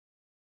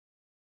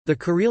The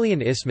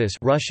Karelian Isthmus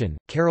Russian,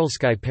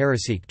 Karelsky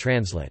Parasik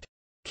translate.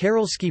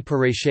 Karelsky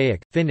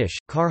Parashayak, Finnish,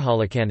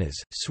 Karhalakanas,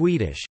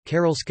 Swedish,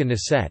 Karelska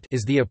Naset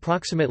is the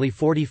approximately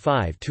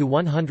 45 to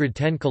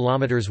 110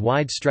 km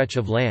wide stretch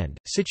of land,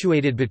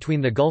 situated between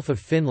the Gulf of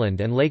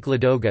Finland and Lake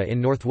Ladoga in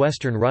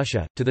northwestern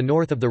Russia, to the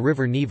north of the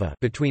river Neva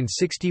between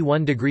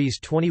 61 degrees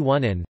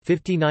 21 in,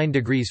 59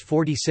 degrees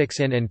 46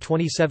 in and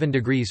 27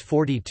 degrees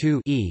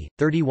 42 e,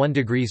 31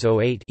 degrees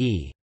 08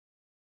 e.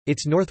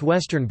 Its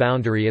northwestern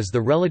boundary is the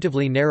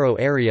relatively narrow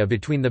area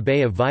between the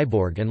Bay of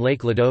Vyborg and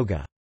Lake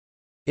Ladoga.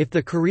 If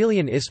the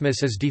Karelian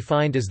Isthmus is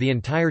defined as the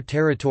entire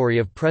territory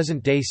of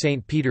present-day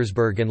St.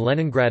 Petersburg and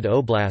Leningrad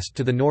Oblast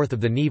to the north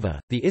of the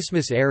Neva, the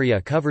isthmus area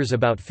covers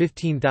about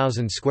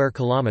 15,000 square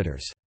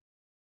kilometers.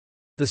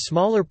 The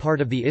smaller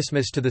part of the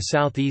isthmus to the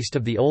southeast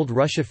of the old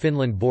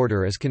Russia-Finland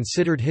border is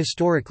considered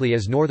historically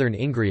as northern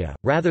Ingria,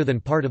 rather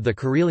than part of the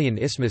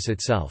Karelian Isthmus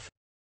itself.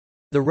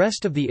 The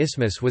rest of the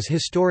isthmus was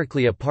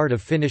historically a part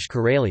of Finnish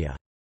Karelia.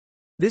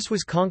 This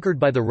was conquered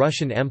by the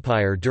Russian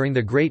Empire during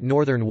the Great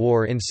Northern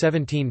War in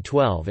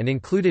 1712 and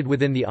included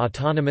within the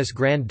autonomous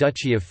Grand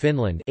Duchy of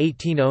Finland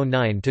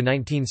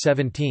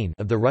 (1809–1917)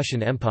 of the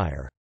Russian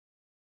Empire.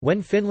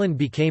 When Finland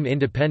became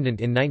independent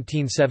in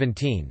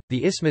 1917,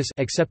 the isthmus,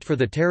 except for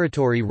the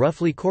territory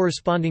roughly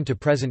corresponding to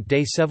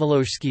present-day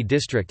Vsevolozhsky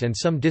district and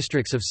some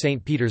districts of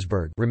St.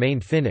 Petersburg,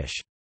 remained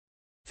Finnish.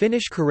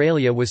 Finnish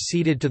Karelia was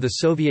ceded to the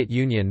Soviet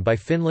Union by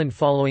Finland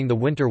following the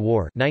Winter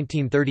War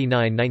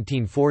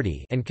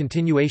 1939–1940 and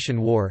Continuation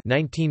War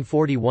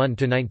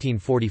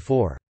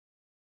 1941–1944.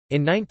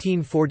 In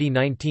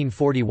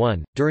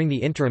 1940–1941, during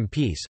the interim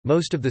peace,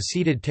 most of the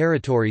ceded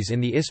territories in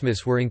the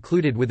isthmus were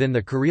included within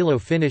the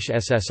Karelo-Finnish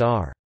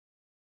SSR.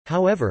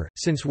 However,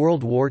 since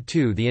World War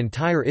II the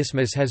entire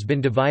isthmus has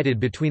been divided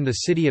between the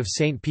city of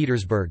St.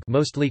 Petersburg,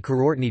 mostly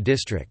Kurortny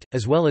district,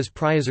 as well as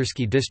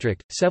Pryozersky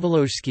district,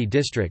 Vsevolozhsky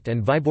district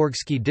and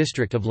Vyborgsky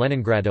district of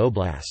Leningrad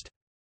Oblast.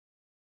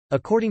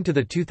 According to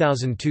the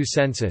 2002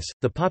 census,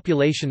 the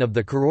population of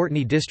the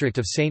Kurortny district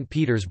of St.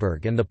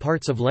 Petersburg and the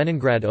parts of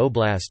Leningrad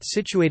Oblast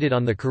situated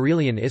on the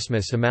Karelian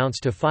Isthmus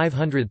amounts to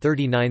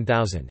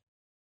 539,000.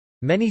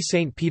 Many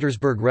St.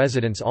 Petersburg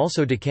residents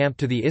also decamp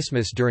to the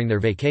isthmus during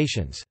their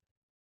vacations.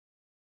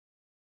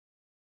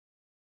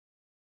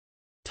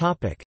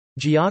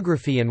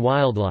 Geography and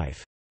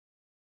wildlife.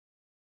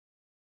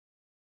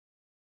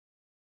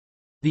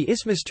 The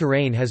isthmus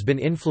terrain has been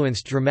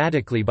influenced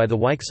dramatically by the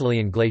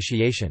Weichselian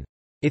glaciation.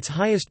 Its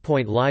highest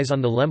point lies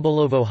on the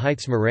Lembolovo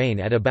Heights moraine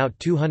at about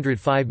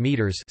 205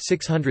 meters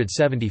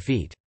 (670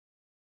 feet).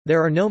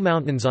 There are no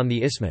mountains on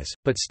the isthmus,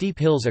 but steep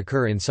hills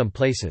occur in some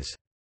places.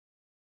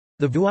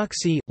 The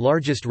Vuoksi,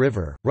 largest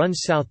river,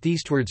 runs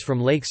southeastwards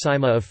from Lake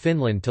Saimaa of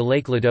Finland to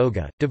Lake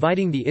Ladoga,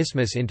 dividing the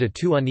isthmus into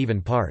two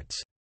uneven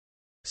parts.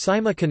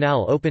 Saimaa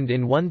Canal opened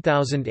in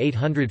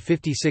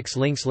 1856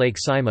 links Lake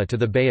Saimaa to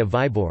the Bay of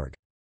Vyborg.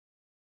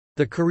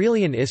 The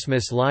Karelian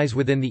Isthmus lies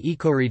within the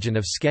ecoregion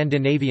of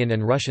Scandinavian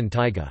and Russian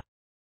taiga.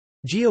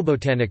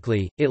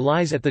 Geobotanically, it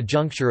lies at the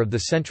juncture of the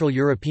Central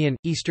European,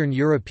 Eastern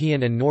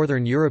European and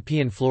Northern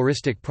European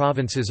floristic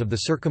provinces of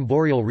the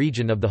circumboreal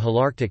region of the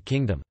Holarctic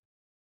Kingdom.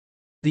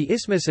 The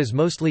isthmus is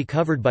mostly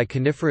covered by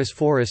coniferous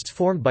forests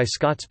formed by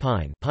Scots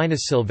pine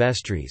Pinus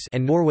sylvestris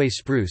and Norway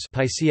spruce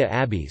Picea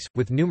abies,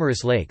 with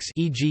numerous lakes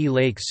e.g.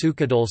 Lake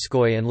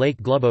Sukhadolskoye and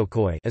Lake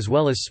Glubokoi as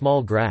well as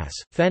small grass,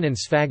 fen and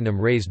sphagnum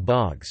raised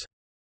bogs.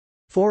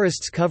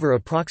 Forests cover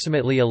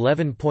approximately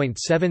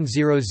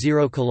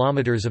 11.700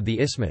 km of the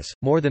isthmus,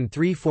 more than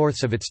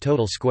 3/4 of its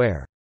total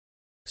square.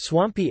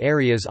 Swampy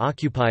areas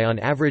occupy on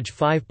average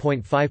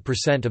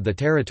 5.5% of the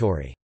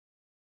territory.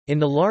 In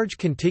the large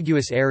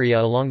contiguous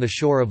area along the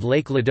shore of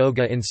Lake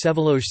Ladoga in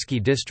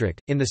Vsevolozhsky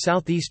district, in the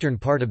southeastern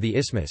part of the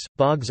isthmus,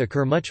 bogs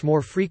occur much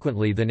more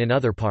frequently than in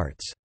other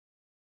parts.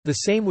 The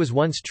same was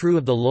once true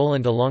of the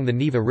lowland along the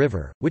Neva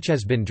River, which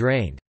has been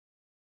drained.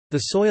 The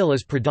soil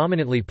is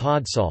predominantly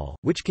podsol,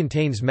 which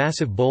contains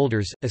massive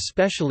boulders,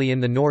 especially in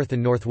the north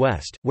and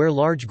northwest, where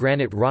large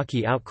granite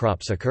rocky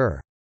outcrops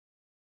occur.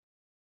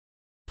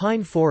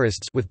 Pine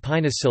forests with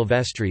Pinus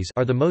sylvestris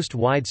are the most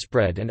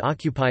widespread and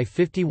occupy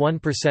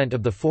 51%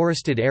 of the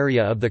forested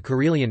area of the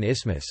Karelian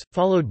Isthmus,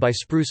 followed by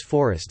spruce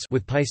forests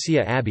with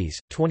Picea abies,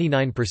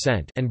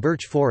 29%, and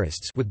birch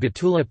forests with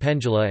Betula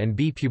pendula and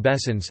B.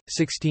 pubescens,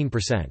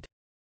 16%.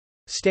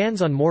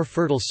 Stands on more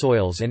fertile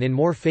soils and in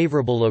more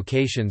favorable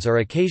locations are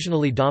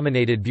occasionally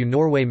dominated by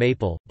Norway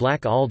maple,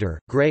 black alder,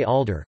 grey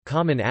alder,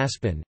 common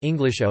aspen,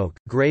 English oak,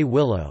 grey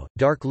willow,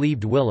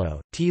 dark-leaved willow,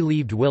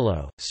 tea-leaved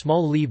willow,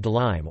 small-leaved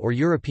lime or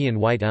European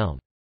white elm.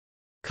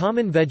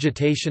 Common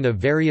vegetation of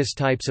various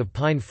types of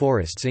pine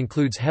forests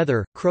includes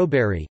heather,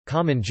 crowberry,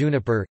 common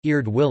juniper,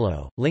 eared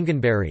willow,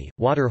 lingonberry,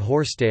 water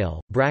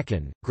horsetail,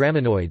 bracken,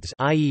 graminoids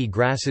i.e.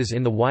 grasses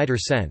in the wider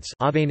sense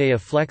Avenea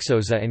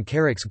flexosa and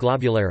Carex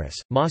globularis,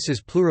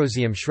 mosses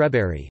Pleurozium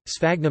schreberry,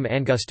 Sphagnum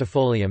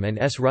angustifolium and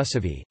S.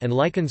 russevi, and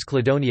lichens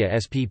Cladonia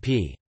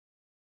spp.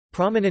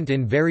 Prominent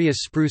in various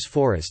spruce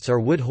forests are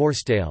wood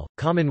horsetail,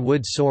 common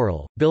wood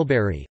sorrel,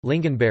 bilberry,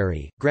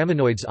 lingonberry,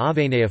 Graminoides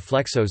Avenea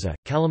flexosa,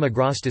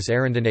 Calamagrostis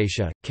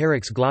arundinacea,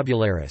 Carex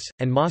globularis,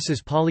 and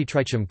mosses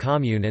Polytrichum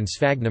commune and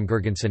Sphagnum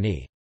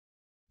gergenseni.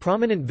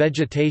 Prominent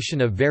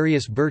vegetation of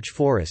various birch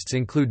forests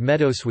include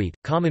meadowsweet,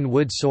 common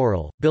wood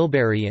sorrel,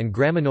 bilberry and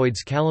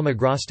Graminoides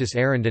Calamagrostis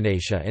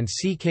arundinacea and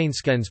C.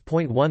 caneskens.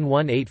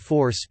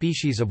 1184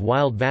 species of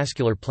wild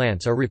vascular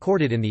plants are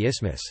recorded in the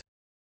isthmus.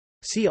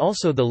 See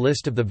also the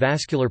list of the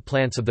vascular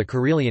plants of the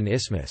Karelian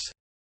Isthmus.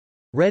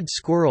 Red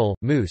squirrel,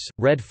 moose,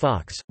 red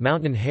fox,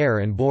 mountain hare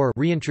and boar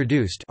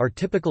reintroduced are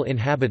typical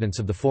inhabitants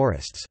of the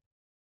forests.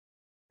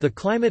 The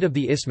climate of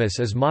the isthmus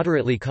is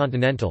moderately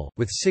continental,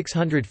 with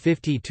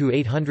 650 to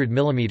 800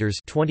 mm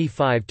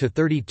 (25 to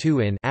 32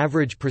 in)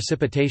 average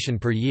precipitation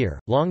per year,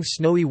 long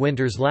snowy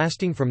winters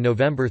lasting from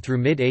November through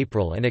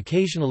mid-April and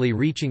occasionally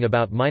reaching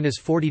about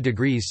 -40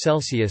 degrees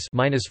Celsius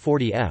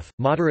 (-40 F),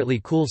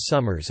 moderately cool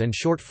summers and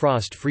short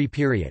frost-free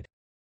period.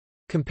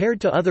 Compared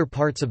to other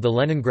parts of the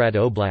Leningrad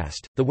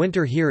Oblast, the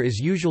winter here is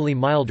usually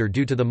milder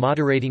due to the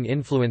moderating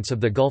influence of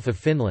the Gulf of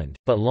Finland,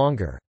 but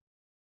longer.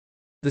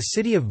 The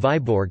city of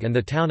Vyborg and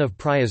the town of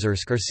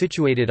Priozersk are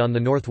situated on the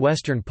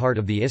northwestern part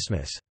of the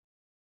isthmus.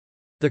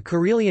 The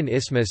Karelian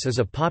Isthmus is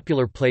a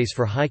popular place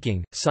for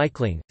hiking,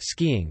 cycling,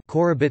 skiing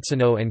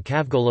Korobitsino and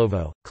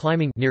Kavgolovo,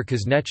 climbing near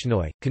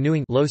Kuznechnoi,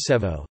 canoeing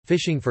Losevo,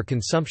 fishing for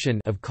consumption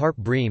of carp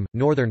bream,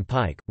 northern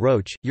pike,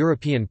 roach,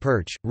 European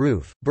perch,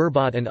 roof,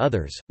 burbot and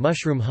others,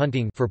 mushroom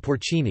hunting for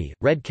porcini,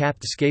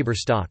 red-capped scaber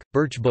stock,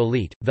 birch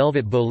bolete,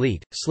 velvet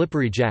bolete,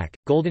 slippery jack,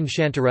 golden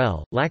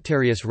chanterelle,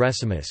 Lactarius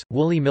resimus,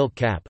 woolly milk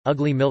cap,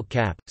 ugly milk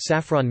cap,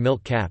 saffron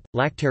milk cap,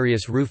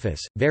 Lactarius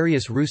rufus,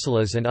 various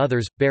russulas and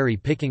others, berry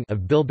picking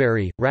of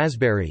bilberry,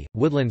 raspberry,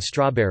 woodland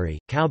strawberry,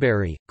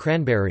 cowberry,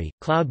 cranberry,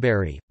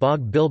 cloudberry,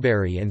 bog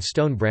bilberry and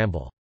stone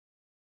bramble.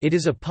 It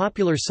is a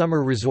popular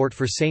summer resort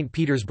for St.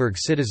 Petersburg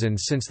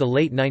citizens since the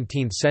late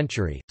 19th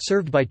century,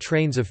 served by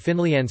trains of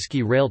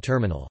Finlyansky rail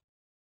terminal.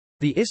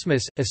 The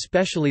isthmus,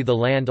 especially the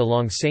land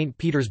along St.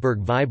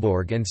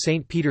 Petersburg-Vyborg and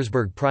St.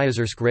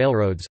 Petersburg-Priozersk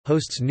railroads,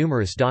 hosts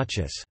numerous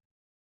dachas.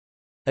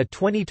 A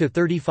 20 to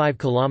 35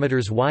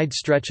 km wide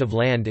stretch of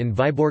land in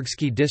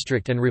Vyborgsky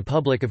district and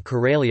Republic of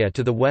Karelia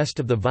to the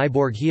west of the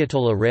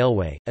Vyborg-Hietola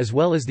Railway, as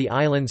well as the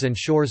islands and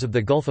shores of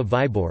the Gulf of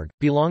Vyborg,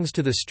 belongs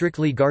to the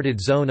strictly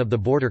guarded zone of the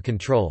border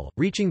control,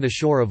 reaching the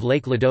shore of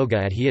Lake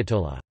Ladoga at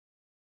Hietola.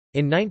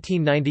 In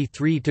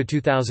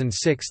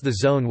 1993–2006 the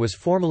zone was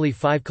formally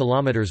 5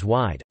 km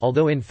wide,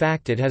 although in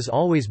fact it has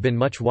always been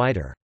much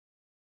wider.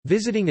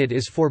 Visiting it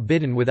is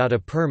forbidden without a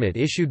permit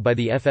issued by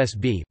the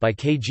FSB by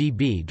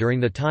KGB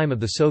during the time of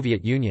the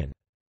Soviet Union.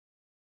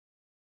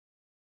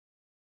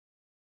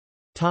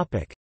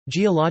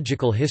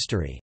 Geological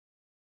history.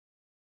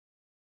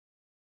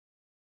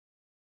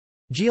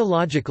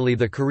 Geologically,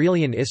 the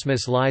Karelian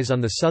Isthmus lies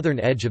on the southern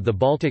edge of the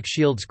Baltic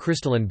Shield's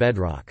crystalline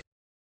bedrock.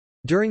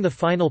 During the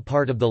final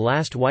part of the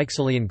last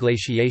Weichselian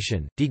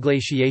glaciation,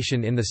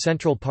 deglaciation in the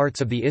central parts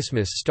of the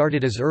isthmus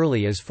started as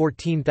early as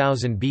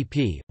 14,000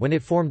 BP, when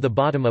it formed the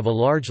bottom of a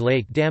large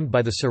lake dammed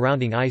by the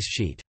surrounding ice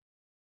sheet.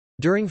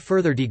 During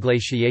further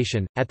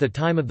deglaciation, at the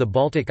time of the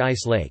Baltic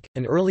Ice Lake,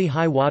 an early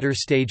high-water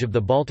stage of the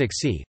Baltic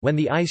Sea, when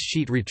the ice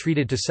sheet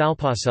retreated to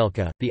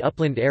Salpaselka, the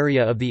upland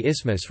area of the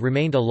isthmus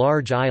remained a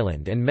large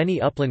island and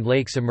many upland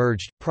lakes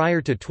emerged. Prior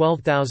to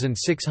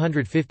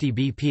 12,650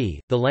 BP,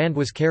 the land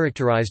was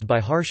characterized by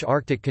harsh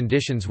Arctic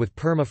conditions with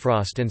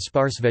permafrost and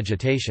sparse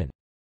vegetation.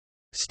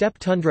 Steppe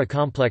tundra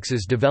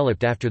complexes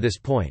developed after this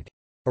point.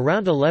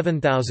 Around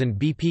 11,000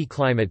 BP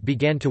climate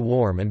began to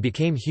warm and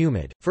became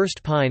humid,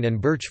 first pine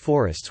and birch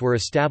forests were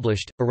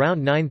established,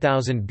 around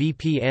 9,000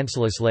 BP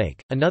Ancillus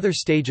Lake, another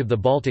stage of the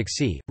Baltic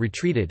Sea,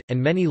 retreated,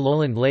 and many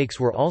lowland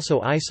lakes were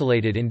also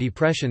isolated in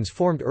depressions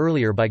formed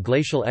earlier by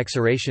glacial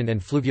exuration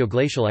and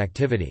fluvioglacial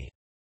activity.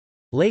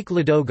 Lake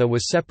Ladoga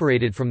was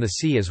separated from the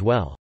sea as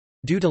well.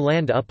 Due to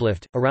land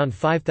uplift, around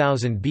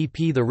 5,000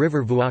 BP the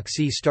river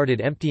Vuoksi started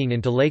emptying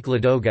into Lake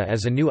Ladoga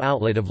as a new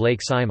outlet of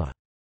Lake Sima.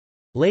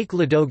 Lake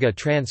Ladoga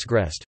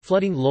transgressed,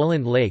 flooding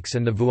lowland lakes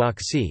and the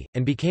Vuoksi,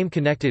 and became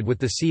connected with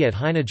the sea at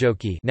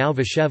Heinajoki, now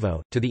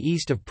Vishevo, to the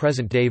east of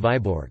present-day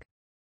Vyborg.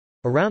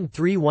 Around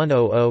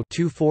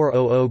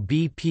 3100–2400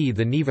 BP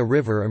the Neva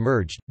River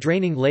emerged,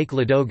 draining Lake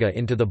Ladoga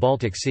into the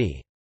Baltic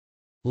Sea.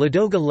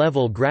 Ladoga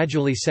level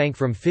gradually sank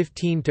from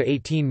 15 to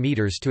 18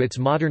 meters to its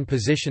modern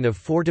position of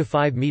 4 to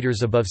 5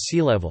 meters above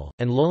sea level,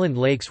 and lowland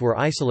lakes were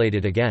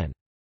isolated again.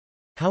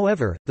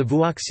 However, the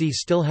Vuoksi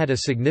still had a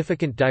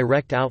significant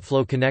direct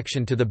outflow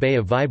connection to the Bay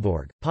of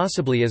Vyborg,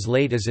 possibly as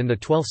late as in the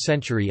 12th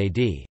century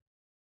AD.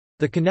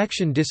 The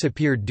connection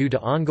disappeared due to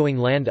ongoing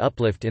land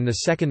uplift in the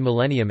second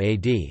millennium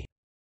AD.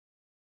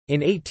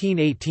 In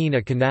 1818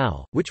 a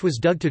canal, which was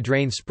dug to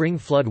drain spring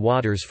flood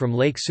waters from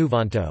Lake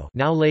Suvanto,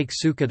 now Lake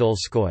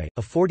Sukadolskoy,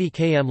 a 40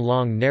 km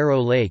long narrow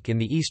lake in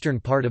the eastern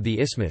part of the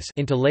isthmus,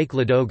 into Lake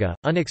Ladoga,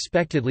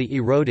 unexpectedly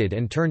eroded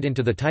and turned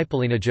into the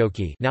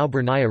Typalinajoki, now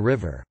Brnaya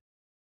River.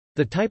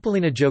 The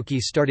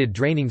Typalinajoki started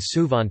draining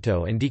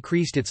Suvanto and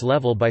decreased its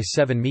level by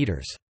 7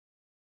 meters.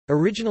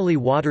 Originally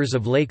waters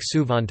of Lake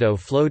Suvanto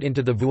flowed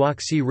into the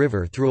Vuoksi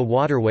River through a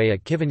waterway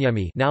at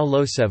Kiviniemi, now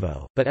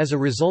Losevo, but as a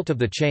result of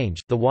the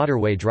change, the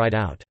waterway dried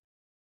out.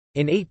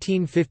 In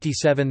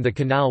 1857 the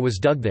canal was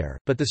dug there,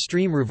 but the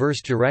stream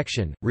reversed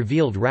direction,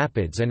 revealed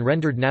rapids and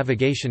rendered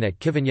navigation at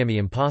Kiviniemi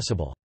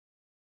impossible.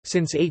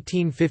 Since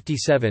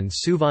 1857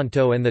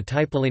 Suvanto and the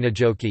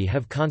Taipalinajoki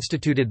have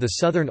constituted the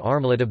southern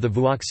armlet of the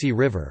Vuoksi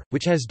River,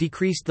 which has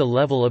decreased the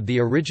level of the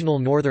original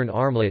northern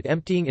armlet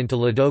emptying into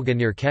Ladoga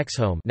near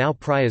Kexholm, now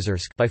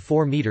Priazersk, by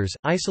 4 meters,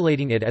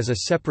 isolating it as a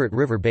separate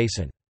river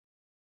basin.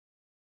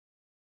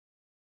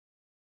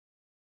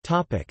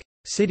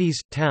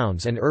 Cities,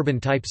 towns and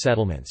urban-type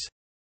settlements.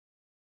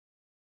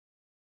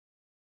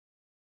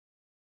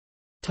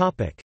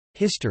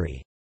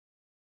 History.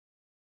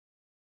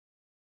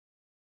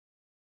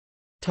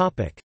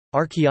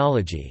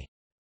 Archaeology.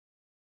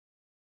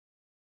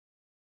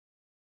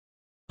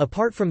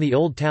 Apart from the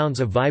old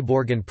towns of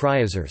Vyborg and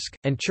Priazersk,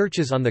 and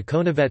churches on the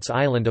Konevets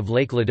island of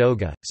Lake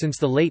Ladoga, since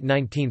the late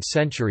 19th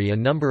century a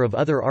number of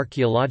other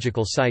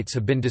archaeological sites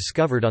have been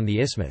discovered on the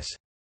isthmus.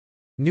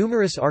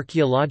 Numerous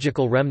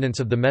archaeological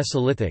remnants of the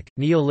Mesolithic,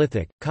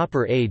 Neolithic,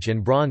 Copper Age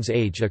and Bronze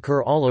Age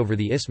occur all over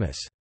the isthmus.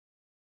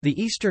 The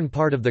eastern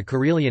part of the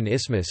Karelian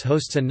Isthmus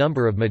hosts a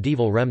number of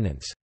medieval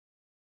remnants.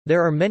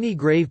 There are many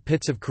grave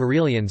pits of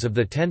Karelians of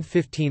the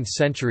 10th–15th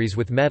centuries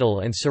with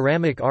metal and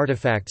ceramic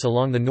artifacts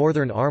along the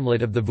northern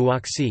armlet of the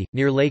Vuoksi,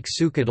 near Lake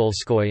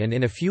Sukhodolskoye and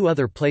in a few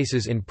other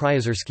places in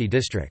Pryazersky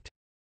district.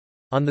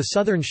 On the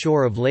southern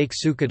shore of Lake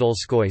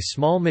Sukhodolskoye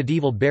small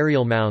medieval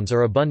burial mounds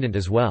are abundant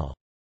as well.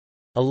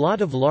 A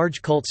lot of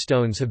large cult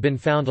stones have been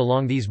found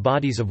along these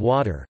bodies of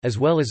water, as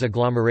well as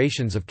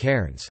agglomerations of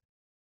cairns.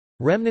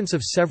 Remnants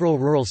of several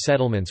rural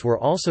settlements were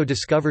also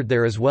discovered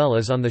there as well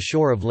as on the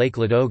shore of Lake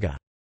Ladoga.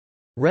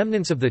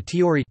 Remnants of the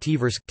Tiori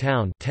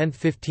town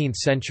 10th–15th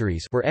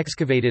centuries were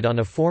excavated on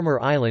a former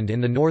island in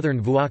the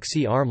northern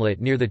Vuoksi armlet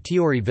near the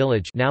Tiori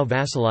village, now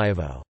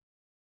Vasilyevo.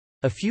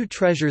 A few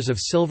treasures of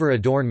silver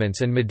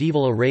adornments and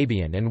medieval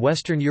Arabian and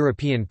Western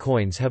European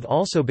coins have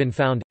also been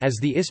found, as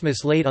the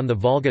isthmus laid on the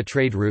Volga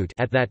trade route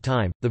at that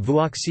time, the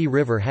Vuoksi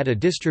River had a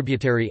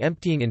distributary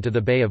emptying into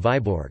the Bay of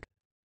Vyborg.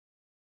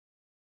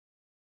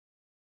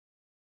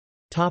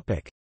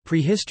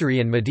 Prehistory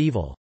and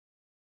medieval.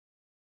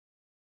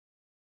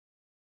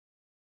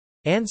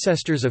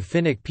 Ancestors of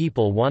Finnic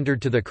people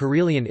wandered to the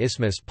Karelian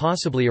Isthmus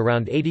possibly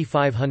around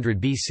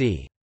 8500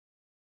 BC.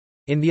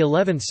 In the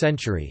 11th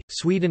century,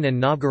 Sweden and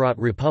Novgorod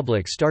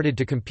Republic started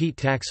to compete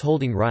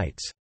tax-holding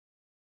rights.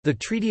 The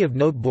Treaty of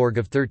Nöteborg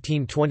of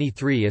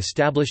 1323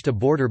 established a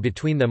border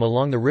between them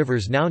along the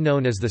rivers now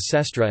known as the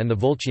Sestra and the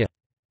Volchia.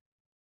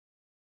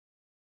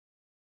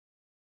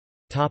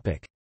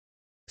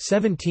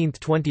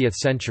 17th–20th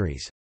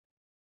centuries.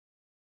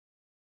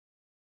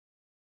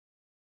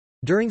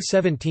 During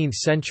 17th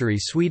century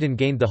Sweden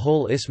gained the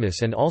whole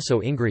isthmus and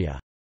also Ingria.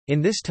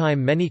 In this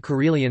time many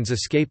Karelians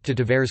escaped to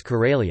Tver's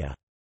Karelia.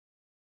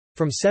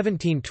 From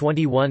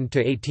 1721 to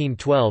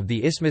 1812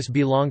 the isthmus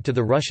belonged to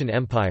the Russian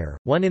Empire,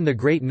 won in the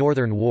Great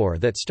Northern War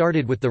that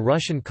started with the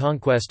Russian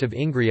conquest of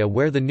Ingria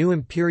where the new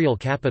imperial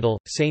capital,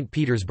 St.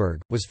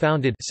 Petersburg, was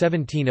founded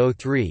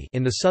 1703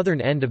 in the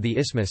southern end of the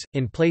isthmus,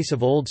 in place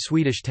of old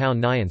Swedish town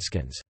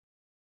Nyenskans.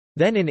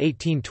 Then in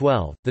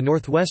 1812, the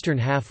northwestern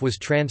half was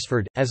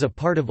transferred, as a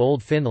part of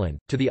Old Finland,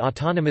 to the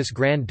autonomous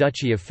Grand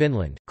Duchy of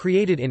Finland,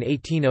 created in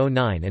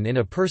 1809 and in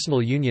a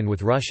personal union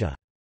with Russia.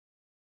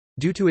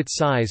 Due to its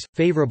size,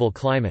 favorable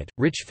climate,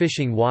 rich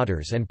fishing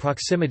waters and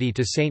proximity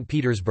to St.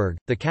 Petersburg,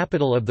 the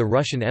capital of the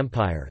Russian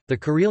Empire, the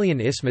Karelian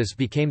Isthmus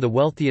became the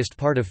wealthiest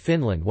part of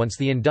Finland once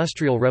the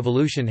Industrial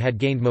Revolution had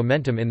gained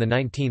momentum in the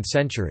 19th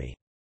century.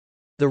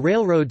 The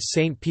railroads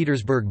St.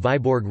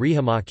 Petersburg–Vyborg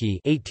Riihimäki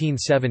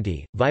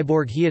 (1870),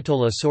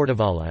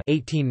 Vyborg–Hietola–Sortavala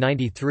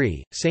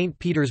 (1893), St.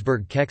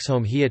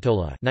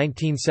 Petersburg–Kexholm–Hietola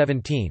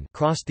 (1917)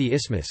 crossed the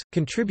isthmus,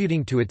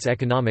 contributing to its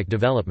economic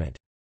development.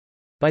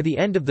 By the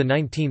end of the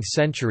 19th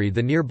century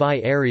the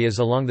nearby areas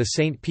along the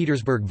St.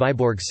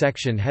 Petersburg–Vyborg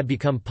section had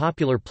become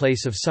popular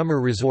place of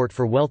summer resort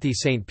for wealthy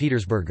St.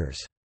 Petersburgers.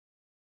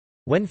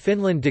 When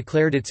Finland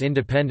declared its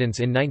independence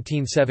in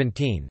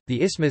 1917,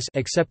 the isthmus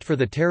except for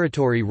the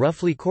territory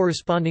roughly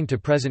corresponding to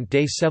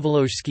present-day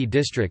Vsevolozhsky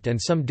district and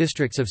some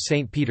districts of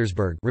St.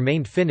 Petersburg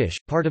remained Finnish,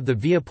 part of the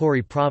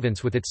Viipuri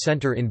province with its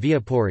centre in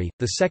Viipuri,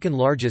 the second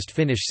largest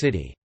Finnish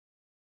city.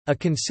 A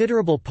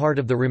considerable part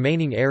of the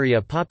remaining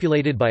area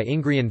populated by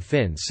Ingrian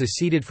Finns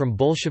seceded from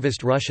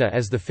Bolshevist Russia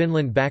as the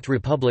Finland-backed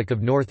Republic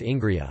of North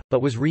Ingria,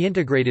 but was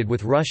reintegrated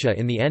with Russia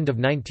in the end of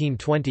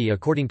 1920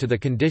 according to the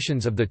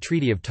conditions of the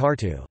Treaty of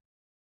Tartu.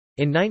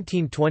 In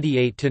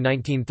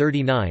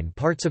 1928–1939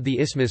 parts of the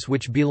isthmus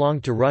which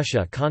belonged to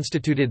Russia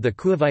constituted the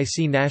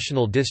Kuivaisi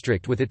National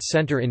District with its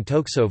centre in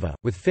Toksova,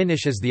 with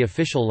Finnish as the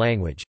official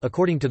language,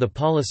 according to the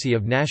policy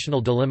of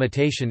national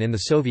delimitation in the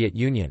Soviet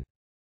Union.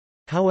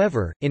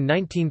 However, in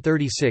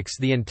 1936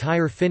 the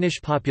entire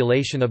Finnish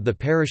population of the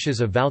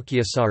parishes of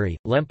Valkeasaari,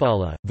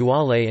 Lempala,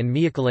 Vuole and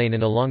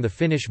Miekkalainen along the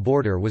Finnish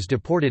border was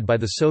deported by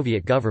the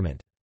Soviet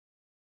government.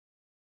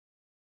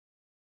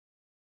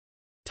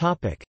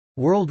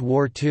 World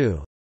War II.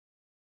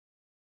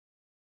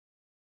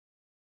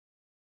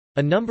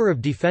 A number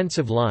of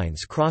defensive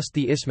lines crossed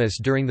the isthmus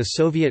during the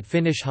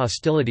Soviet-Finnish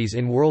hostilities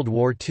in World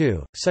War II,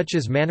 such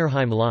as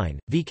Mannerheim Line,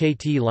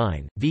 VKT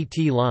Line,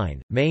 VT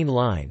Line, Main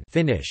Line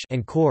 (Finnish)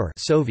 and Korps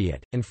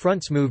 (Soviet), and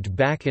fronts moved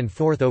back and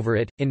forth over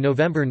it. In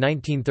November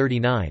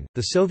 1939,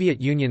 the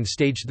Soviet Union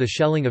staged the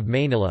shelling of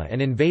Mainila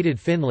and invaded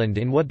Finland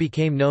in what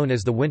became known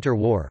as the Winter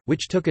War,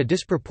 which took a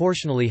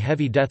disproportionately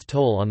heavy death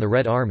toll on the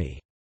Red Army.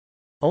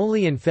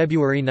 Only in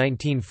February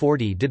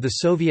 1940 did the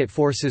Soviet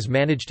forces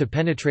manage to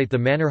penetrate the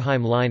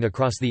Mannerheim Line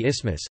across the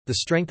isthmus, the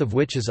strength of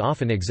which is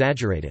often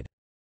exaggerated.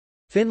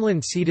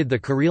 Finland ceded the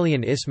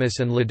Karelian Isthmus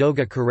and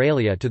Ladoga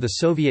Karelia to the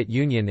Soviet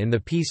Union in the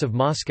Peace of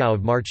Moscow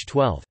of March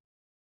 12.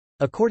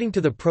 According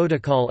to the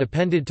protocol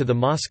appended to the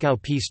Moscow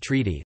Peace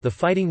Treaty, the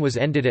fighting was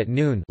ended at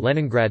noon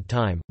Leningrad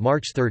time,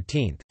 March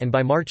 13, and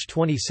by March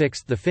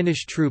 26 the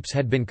Finnish troops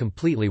had been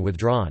completely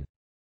withdrawn.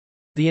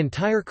 The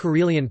entire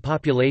Karelian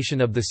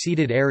population of the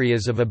ceded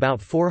areas of about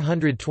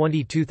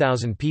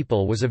 422,000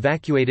 people was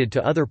evacuated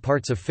to other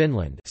parts of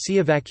Finland. See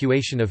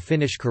Evacuation of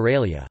Finnish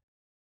Karelia.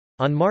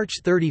 On March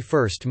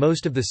 31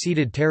 most of the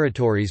ceded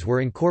territories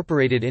were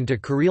incorporated into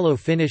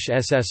Karelo-Finnish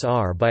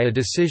SSR by a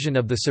decision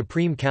of the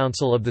Supreme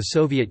Council of the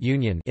Soviet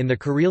Union. In the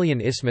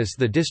Karelian Isthmus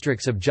the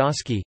districts of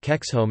Joski,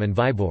 Keksholm and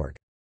Vyborg.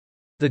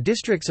 The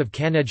districts of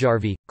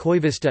Kanejärvi,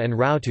 Koivisto and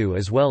Rautu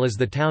as well as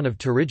the town of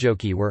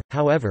Terijoki were,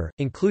 however,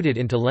 included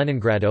into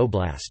Leningrad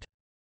Oblast.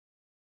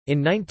 In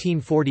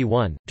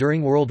 1941,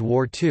 during World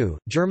War II,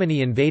 Germany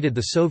invaded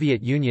the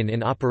Soviet Union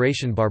in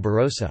Operation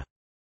Barbarossa.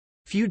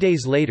 Few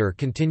days later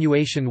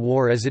Continuation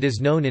War as it is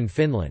known in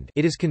Finland,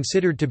 it is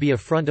considered to be a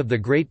front of the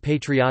Great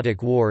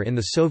Patriotic War in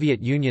the Soviet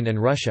Union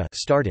and Russia,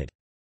 started.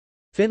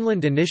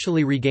 Finland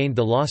initially regained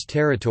the lost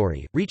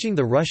territory, reaching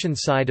the Russian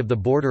side of the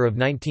border of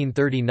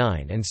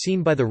 1939 and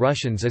seen by the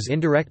Russians as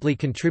indirectly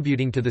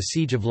contributing to the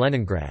siege of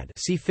Leningrad.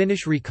 See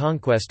Finnish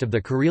reconquest of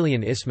the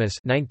Karelian Isthmus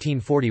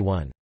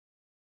 1941.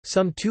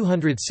 Some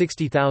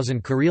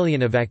 260,000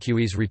 Karelian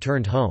evacuees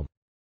returned home.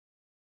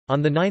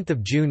 On 9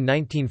 June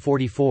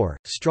 1944,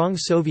 strong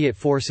Soviet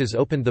forces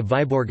opened the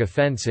Vyborg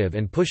offensive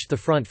and pushed the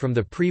front from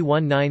the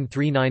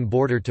pre-1939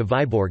 border to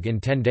Vyborg in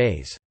 10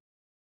 days.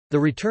 The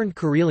returned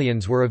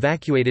Karelians were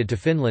evacuated to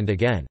Finland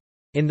again.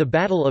 In the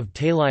Battle of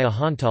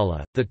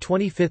Talaya-Hantala,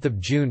 25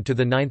 June to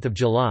 9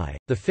 July,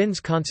 the Finns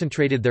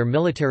concentrated their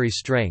military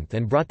strength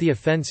and brought the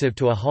offensive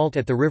to a halt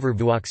at the river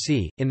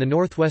Vuoksi, in the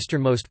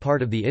northwesternmost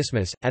part of the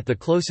isthmus, at the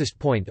closest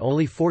point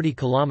only 40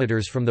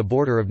 kilometers from the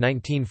border of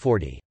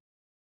 1940.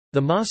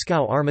 The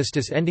Moscow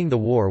armistice ending the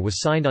war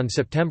was signed on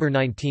September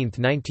 19,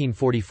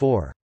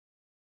 1944.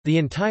 The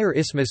entire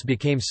isthmus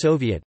became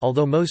Soviet,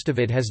 although most of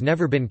it has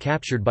never been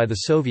captured by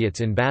the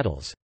Soviets in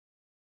battles.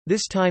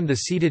 This time the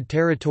ceded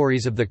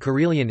territories of the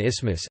Karelian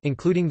Isthmus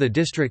including the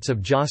districts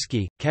of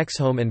Joski,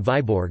 Keksholm and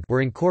Vyborg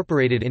were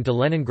incorporated into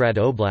Leningrad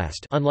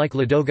Oblast unlike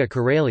Ladoga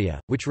Karelia,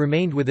 which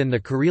remained within the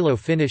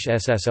Karelo-Finnish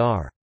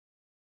SSR.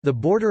 The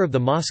border of the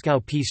Moscow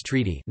Peace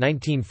Treaty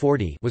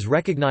 1940 was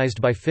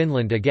recognized by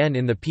Finland again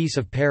in the Peace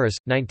of Paris,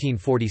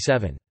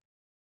 1947.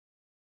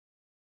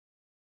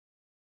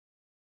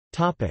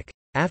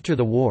 After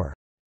the war.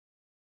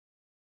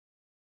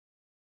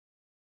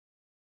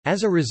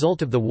 As a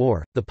result of the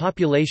war, the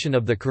population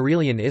of the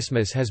Karelian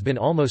Isthmus has been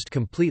almost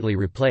completely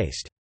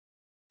replaced.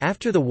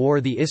 After the war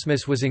the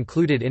isthmus was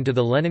included into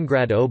the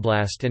Leningrad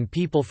Oblast and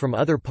people from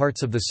other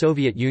parts of the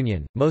Soviet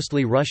Union,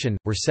 mostly Russian,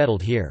 were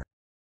settled here.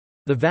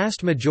 The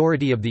vast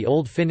majority of the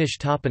old Finnish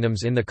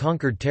toponyms in the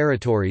conquered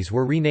territories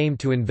were renamed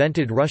to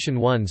invented Russian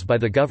ones by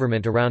the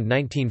government around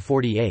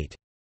 1948.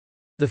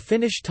 The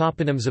Finnish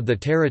toponyms of the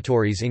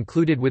territories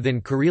included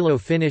within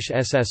Karelo-Finnish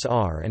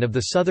SSR and of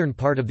the southern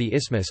part of the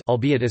isthmus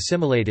albeit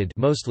assimilated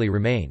mostly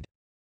remained.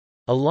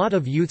 A lot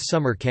of youth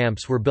summer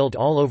camps were built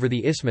all over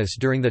the isthmus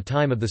during the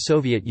time of the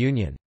Soviet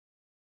Union.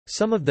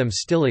 Some of them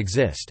still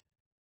exist.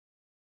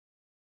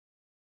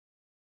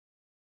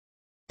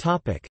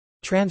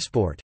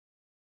 Transport.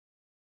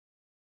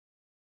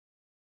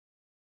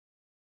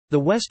 The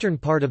western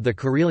part of the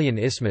Karelian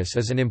Isthmus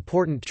is an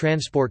important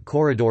transport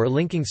corridor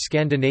linking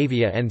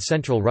Scandinavia and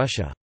central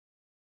Russia.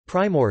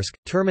 Primorsk,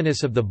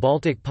 terminus of the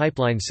Baltic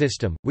pipeline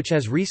system, which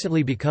has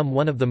recently become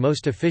one of the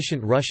most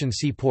efficient Russian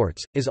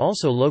seaports, is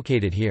also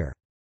located here.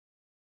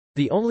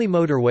 The only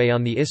motorway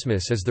on the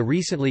isthmus is the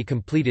recently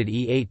completed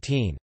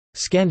E18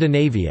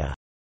 Scandinavia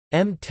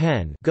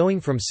M10 going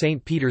from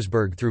St.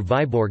 Petersburg through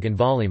Vyborg and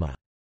Valyma.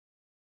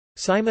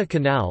 Saimaa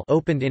Canal,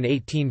 opened in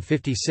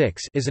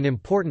 1856, is an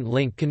important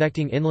link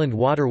connecting inland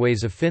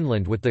waterways of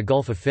Finland with the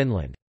Gulf of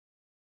Finland.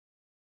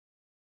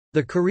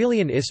 The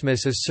Karelian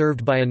Isthmus is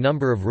served by a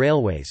number of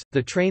railways.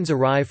 The trains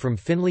arrive from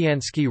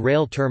Finlyansky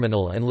Rail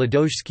Terminal and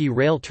Ladozhsky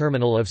Rail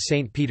Terminal of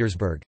St.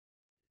 Petersburg.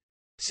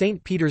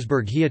 St.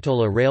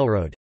 Petersburg-Hiitola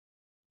Railroad.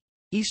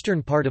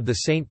 Eastern part of the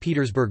St.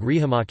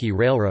 Petersburg-Riihimäki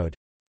Railroad.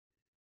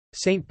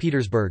 St.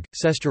 Petersburg,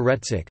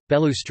 Sestroretsk,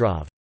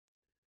 Belustrov.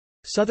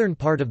 Southern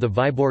part of the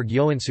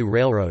Vyborg-Joensuu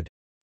Railroad.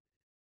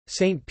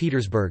 St.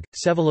 Petersburg,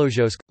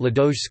 Vsevolozhsk,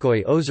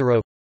 Ladozhskoye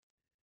Ozero.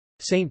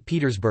 St.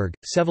 Petersburg,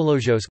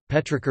 Vsevolozhsk,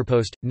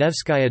 Petrokurpost,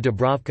 Nevskaya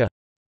Dubrovka,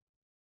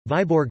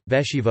 Vyborg,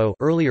 Veshivo,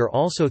 earlier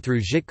also through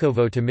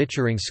Zhitkovo to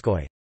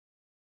Michurinskoye,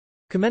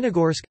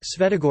 Kamenogorsk,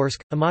 Svetogorsk,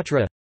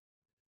 Imatra,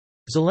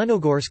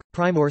 Zelenogorsk,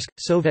 Primorsk,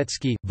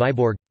 Sovetsky,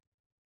 Vyborg.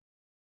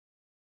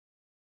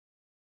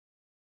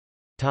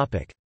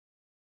 Topic: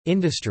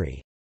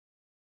 Industry.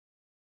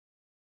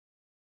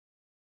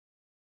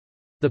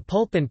 The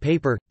pulp and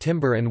paper,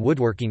 timber and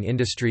woodworking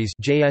industries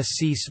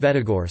JSC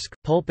Svetogorsk,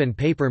 pulp and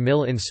paper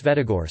mill in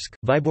Svetogorsk,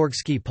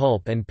 Vyborgsky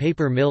pulp and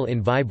paper mill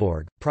in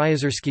Vyborg,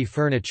 Pryozersky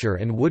furniture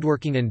and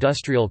woodworking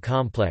industrial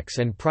complex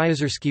and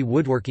Pryozersky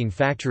woodworking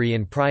factory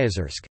in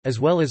Priozersk, as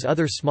well as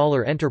other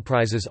smaller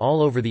enterprises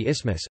all over the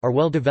isthmus are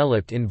well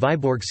developed in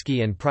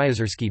Vyborgsky and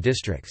Pryozersky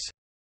districts.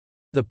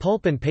 The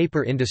pulp and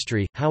paper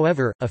industry,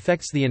 however,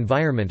 affects the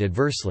environment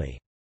adversely.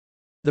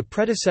 The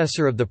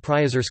predecessor of the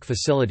Priozersk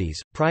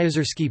facilities,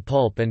 Pryozersky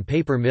Pulp and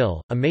Paper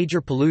Mill, a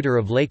major polluter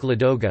of Lake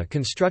Ladoga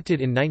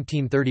constructed in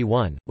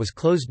 1931, was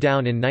closed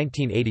down in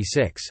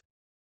 1986.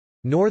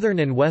 Northern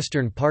and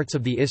western parts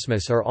of the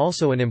isthmus are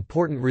also an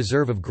important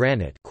reserve of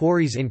granite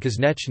quarries in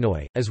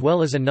Kuznechnoi, as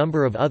well as a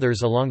number of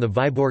others along the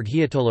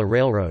Vyborg-Hietola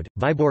Railroad.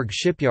 Vyborg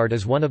Shipyard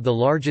is one of the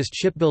largest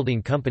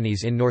shipbuilding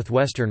companies in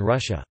northwestern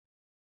Russia.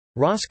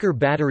 Rosker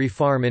Battery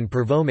Farm in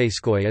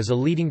Pervomeyskoye is a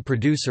leading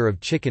producer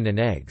of chicken and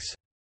eggs.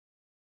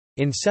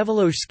 In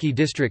Vsevolozhsky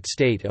district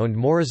state-owned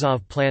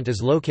Morozov plant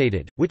is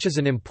located, which is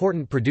an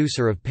important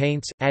producer of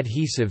paints,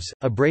 adhesives,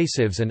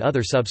 abrasives and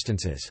other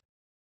substances.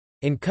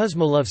 In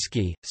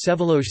Kuzmolovsky,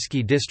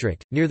 Vsevolozhsky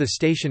district, near the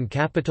station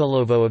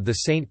Kapitolovo of the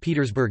St.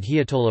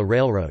 Petersburg-Hietola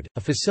Railroad,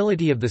 a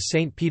facility of the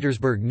St.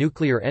 Petersburg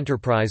nuclear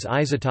enterprise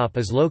Izotop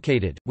is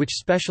located, which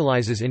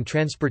specializes in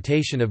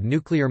transportation of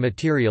nuclear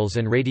materials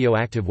and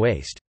radioactive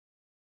waste.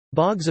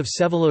 Bogs of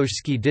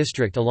Vsevolozhsky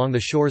district along the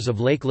shores of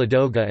Lake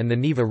Ladoga and the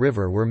Neva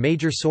River were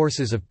major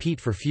sources of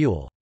peat for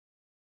fuel.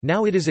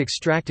 Now it is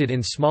extracted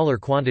in smaller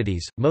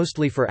quantities,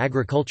 mostly for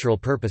agricultural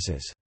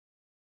purposes.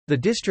 The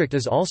district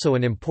is also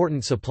an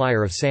important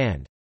supplier of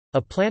sand.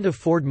 A plant of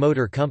Ford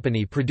Motor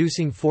Company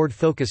producing Ford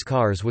Focus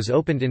cars was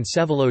opened in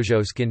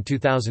Vsevolozhsk in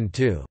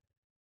 2002.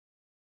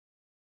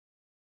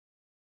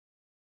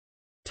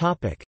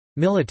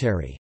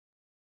 Military.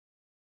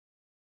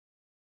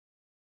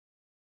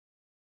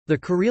 The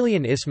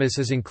Karelian Isthmus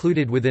is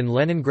included within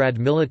Leningrad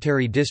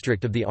Military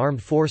District of the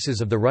Armed Forces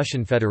of the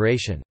Russian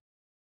Federation.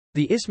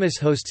 The isthmus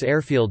hosts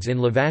airfields in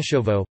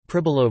Levashovo,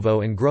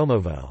 Pribilovo and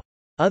Gromovo.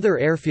 Other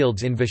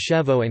airfields in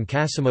Vashevo and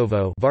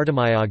Kasimovo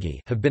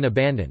have been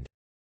abandoned.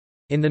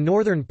 In the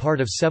northern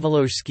part of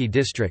Vsevolozhsky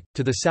district,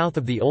 to the south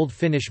of the old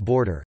Finnish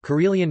border,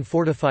 Karelian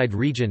Fortified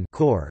Region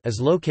is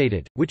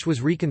located, which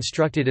was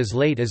reconstructed as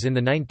late as in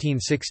the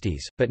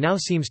 1960s, but now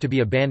seems to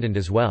be abandoned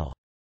as well.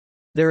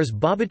 There is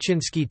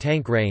Babachinsky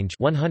Tank Range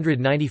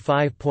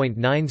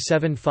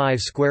 195.975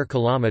 square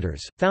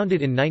kilometers,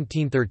 founded in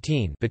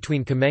 1913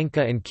 between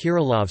Kamenka and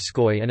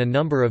Kirilovskoye, and a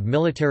number of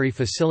military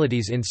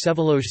facilities in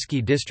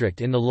Vsevolozhsky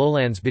district in the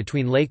lowlands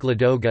between Lake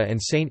Ladoga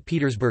and St.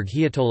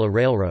 Petersburg-Hietola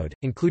Railroad,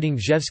 including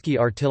Zhevsky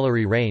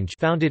Artillery Range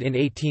founded in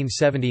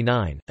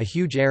 1879, a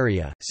huge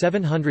area,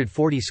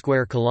 740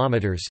 square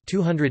kilometers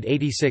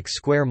 286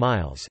 square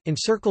miles,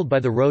 encircled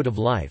by the Road of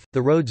Life,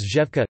 the roads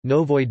Zhevka,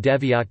 Novoy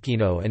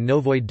Devyatkino and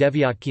Novoy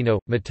Devyatkino,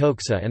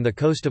 Matoksa and the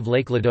coast of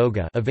Lake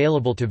Ladoga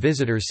available to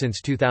visitors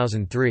since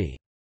 2003.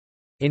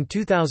 In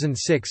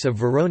 2006 a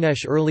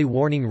Voronezh early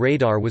warning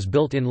radar was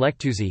built in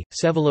Lektuzy,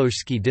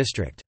 Vsevolozhsky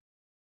district.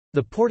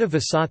 The port of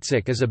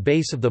Vysotsk is a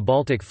base of the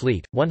Baltic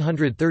Fleet.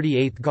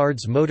 138th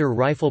Guards Motor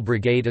Rifle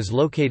Brigade is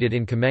located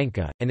in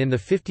Kamenka, and in the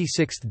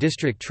 56th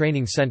District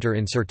Training Center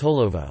in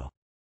Sertolovo.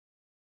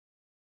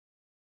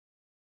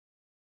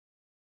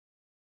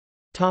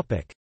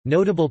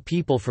 Notable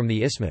people from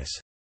the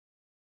isthmus.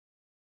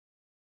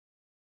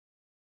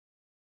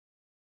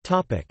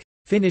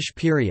 Finnish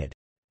period.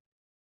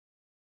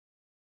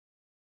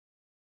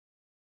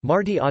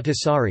 Martti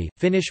Ahtisaari,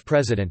 Finnish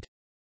President.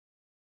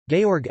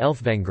 Georg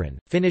Elfvengren,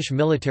 Finnish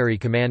military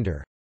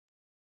commander.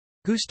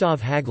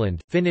 Gustav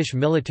Haglund, Finnish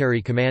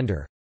military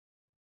commander.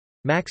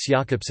 Max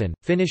Jakobsen,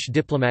 Finnish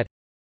diplomat.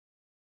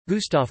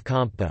 Gustaf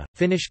Kamppa,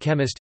 Finnish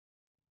chemist.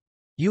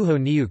 Juho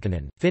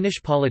Niukanen,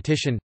 Finnish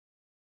politician.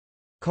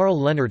 Karl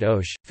Lennart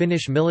Oesch,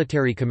 Finnish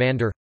military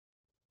commander.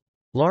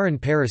 Lauren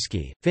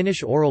Periski,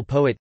 Finnish oral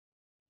poet.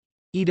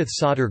 Edith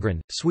Sodergren,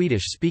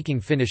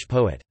 Swedish-speaking Finnish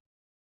poet.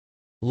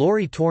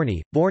 Lauri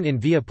Torni, born in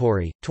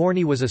Viapuri,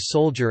 Torni was a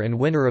soldier and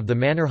winner of the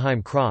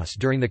Mannerheim Cross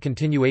during the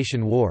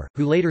Continuation War,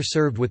 who later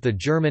served with the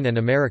German and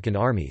American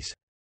armies.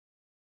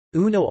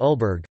 Uno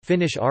Ullberg,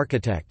 Finnish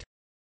architect.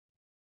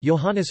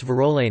 Johannes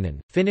Virolainen,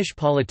 Finnish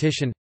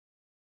politician.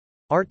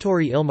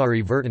 Artturi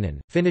Ilmari Virtanen,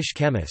 Finnish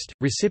chemist,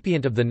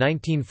 recipient of the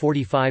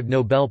 1945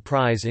 Nobel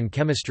Prize in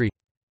Chemistry.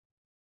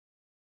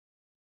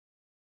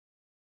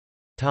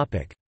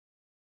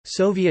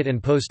 Soviet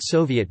and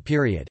post-Soviet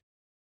period.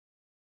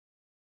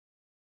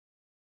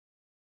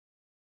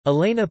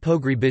 Elena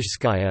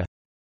Pogrebizhskaya,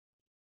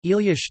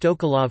 Ilya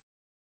Shtokolov,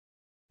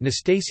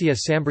 Nastasia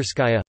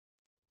Samborskaya,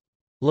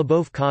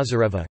 Lyubov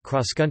Kozareva,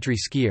 cross-country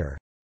skier.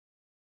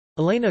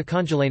 Elena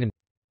Konjalainen.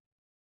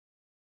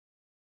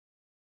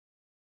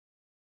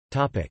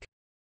 Topic.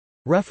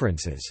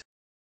 References.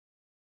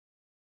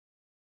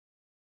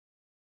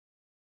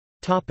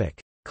 Topic.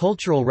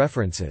 Cultural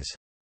references.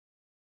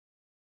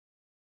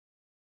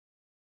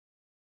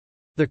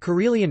 The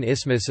Karelian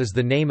Isthmus is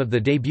the name of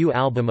the debut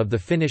album of the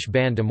Finnish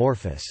band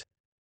Amorphous.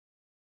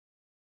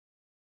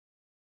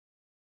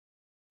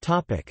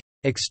 Topic.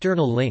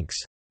 External links.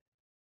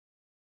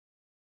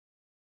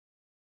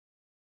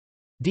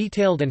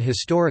 Detailed and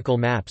historical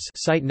maps,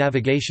 site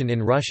navigation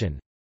in Russian.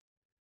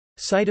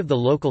 Site of the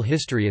local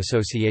history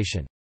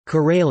association,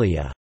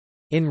 Karelia,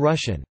 in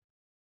Russian.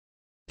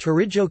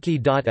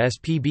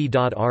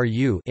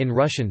 Terijoki.spb.ru in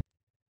Russian.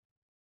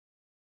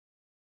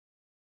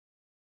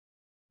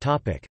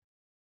 Topic.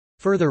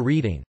 Further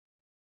reading.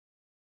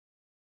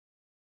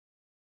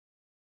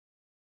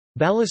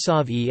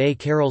 Balasov E. A.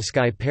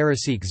 Karelsky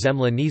Perasik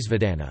Zemla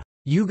Nizvedana.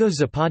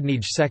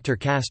 Yugo-Zapadnij Sector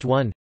Cast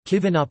 1,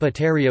 Kivinapa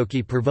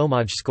Terioki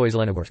Prvomaj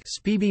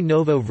Spibi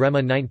Novo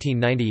Vrema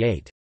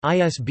 1998.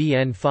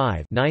 ISBN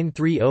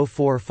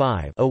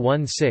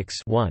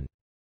 5-93045-016-1.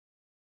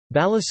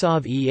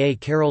 Balasov E. A.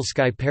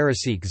 Karelsky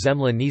Perasik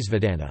Zemla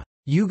Nizvedana.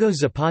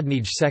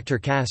 Yugo-Zapadnij Sector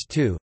Cast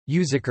 2,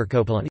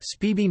 Uzikerkopolan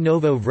Spibi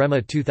Novo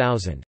Vrema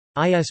 2000.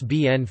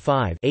 ISBN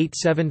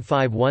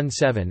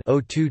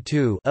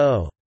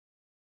 5-87517-022-0.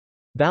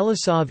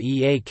 Balasov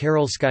E. A.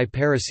 Karelsky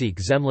Perasik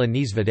Zemla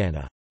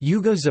Nizvedana.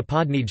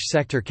 Yugo-Zapadnij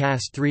Sector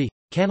Cast 3,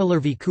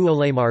 Kanalervi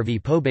Kuolemarvi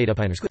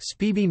Pobetapinsk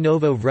Spibi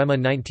Novo Vrema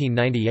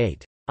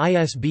 1998.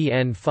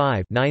 ISBN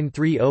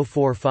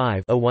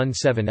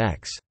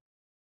 5-93045-017-X.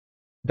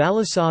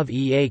 Balasov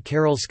E. A.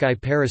 Karelsky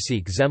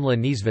Perasik Zemla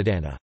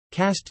Nizvedana.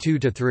 Cast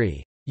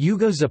 2-3.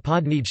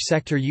 Yugo-Zapadnij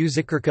Sector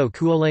Uzikerko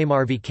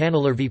Kuolemarvi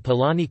Kanalervi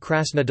Polani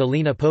Krasna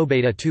Dolina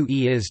Pobeta 2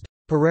 Izd,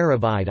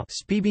 Pererabida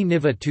Spibi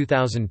Niva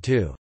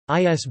 2002.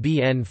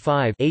 ISBN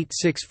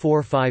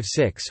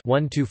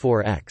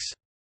 5-86456-124-X.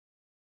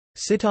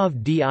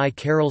 Sitov D. I.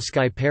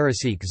 Karelsky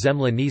Perasik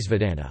Zemla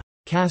Nizvedana.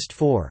 Cast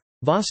 4.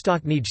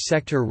 Vostoknij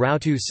Sector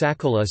Rautu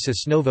Sakola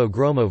Sosnovo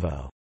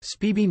Gromovo.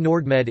 Spibi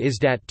Nordmed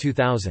Izdat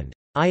 2000.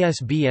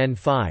 ISBN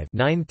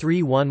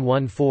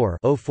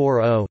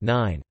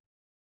 5-93114-040-9.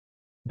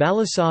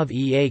 Balasov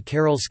E. A.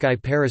 Karelsky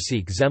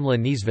Perasik Zemla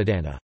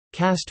Nizvedana.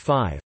 Cast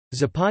 5.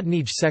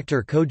 Zapadnij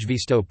Sector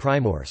Kojvisto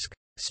Primorsk.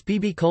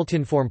 Spibi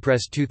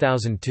Kultinformpress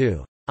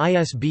 2002.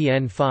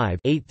 ISBN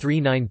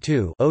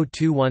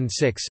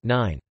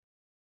 5-8392-0216-9.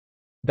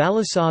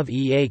 Balasov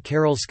E. A.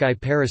 Karelsky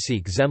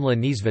Perasik Zemla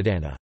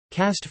Nizvedana.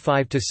 Cast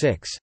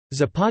 5-6.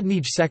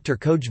 Zapadnij Sector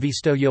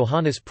Kojvisto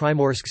Johannes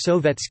Primorsk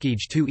Sovetskij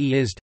 2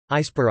 Izd,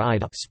 Ispar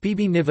Ida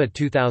Spibi Niva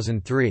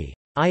 2003.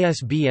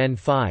 ISBN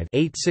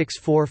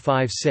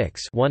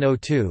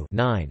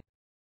 5-86456-102-9.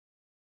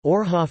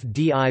 Orhov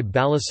D. I.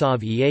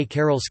 Balasov E. A.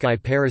 Karelsky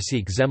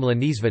Perasik Zemla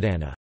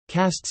Nizvedana.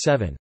 Cast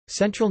 7.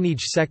 Centralnij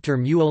Sector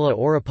Muola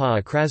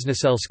Orapaa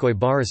Krasnoselskoy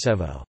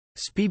Borisevo.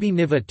 Spibi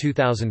Niva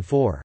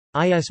 2004.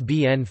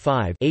 ISBN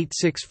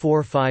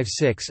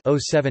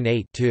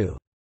 5-86456-078-2.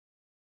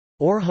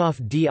 Orhov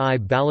D. I.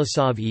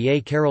 Balasov E.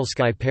 A.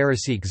 Karelsky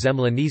Perasik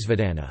Zemla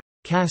Nizvedana.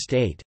 Cast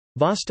 8.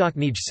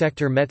 Vostoknij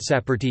Sector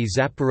Metsaperty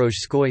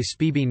Zaporozhskoy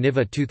Spibi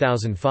Niva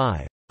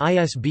 2005.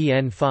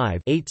 ISBN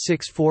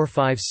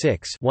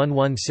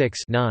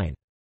 5-86456-116-9.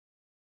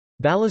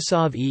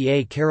 Balasov E.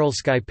 A.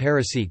 Karelsky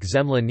Perasik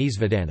Zemla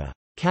Nizvedana.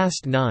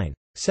 Cast 9.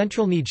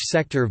 Centralnij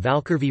Sector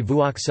Valkurvi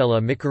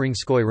Vuoksela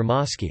Mikaringskoy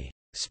Ramoski.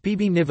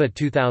 Spibi Niva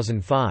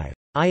 2005.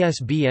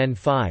 ISBN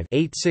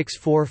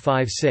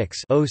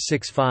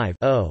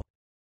 5-86456-065-0.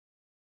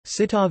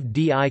 Sitov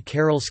D. I.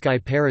 Karelsky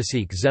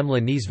Perasik Zemla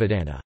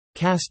Nizvedana.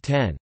 Cast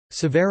 10.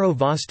 Severo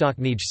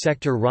Vostoknij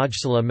Sector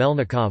Rojsela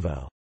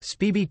Melnikovo.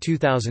 Spibi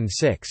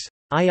 2006.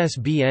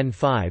 ISBN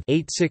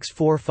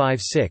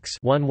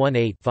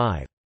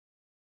 5-86456-118-5.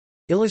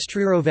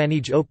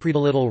 Illustrированij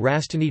opredelitel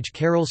Rastanij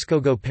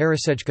Karelskogo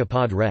Perasejka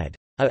pod red.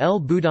 A L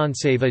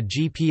Budanseva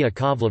G. P.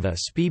 Akovleva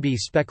Spibi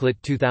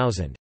Speklet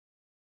 2000.